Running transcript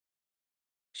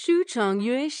Shuchong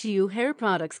Yueshiu Hair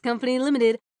Products Company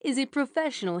Limited is a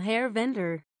professional hair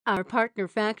vendor. Our partner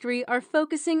factory are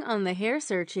focusing on the hair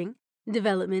searching,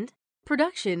 development,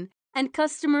 production, and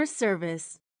customer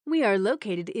service. We are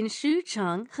located in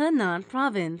Shuchong, Henan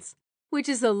Province, which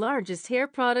is the largest hair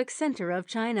product center of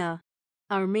China.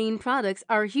 Our main products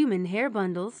are human hair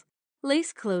bundles,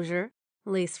 lace closure,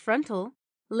 lace frontal,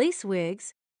 lace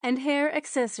wigs, and hair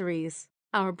accessories.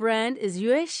 Our brand is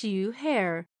Yueshiu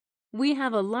Hair. We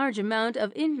have a large amount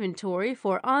of inventory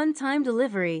for on-time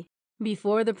delivery.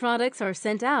 Before the products are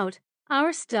sent out,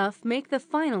 our staff make the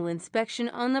final inspection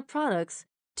on the products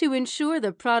to ensure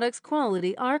the products'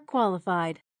 quality are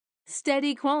qualified.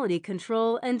 Steady quality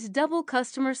control and double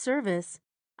customer service.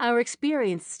 Our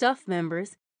experienced staff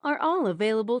members are all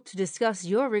available to discuss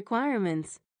your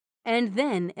requirements and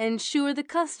then ensure the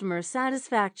customer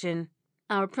satisfaction.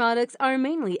 Our products are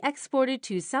mainly exported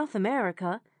to South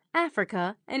America,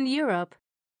 Africa, and Europe.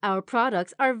 Our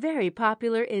products are very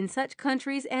popular in such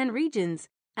countries and regions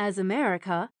as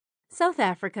America, South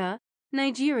Africa,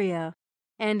 Nigeria.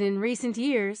 And in recent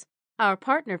years, our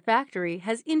partner factory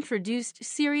has introduced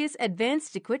serious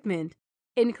advanced equipment,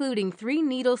 including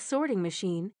 3-needle sorting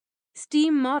machine,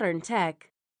 steam modern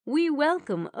tech. We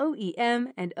welcome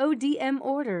OEM and ODM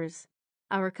orders.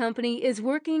 Our company is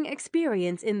working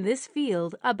experience in this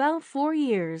field about 4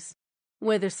 years.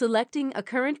 Whether selecting a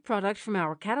current product from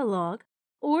our catalog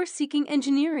or seeking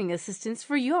engineering assistance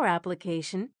for your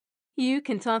application, you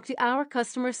can talk to our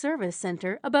customer service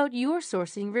center about your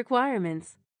sourcing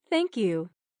requirements. Thank you.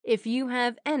 If you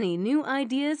have any new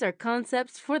ideas or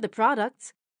concepts for the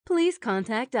products, please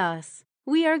contact us.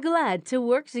 We are glad to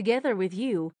work together with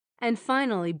you and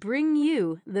finally bring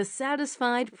you the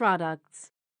satisfied products.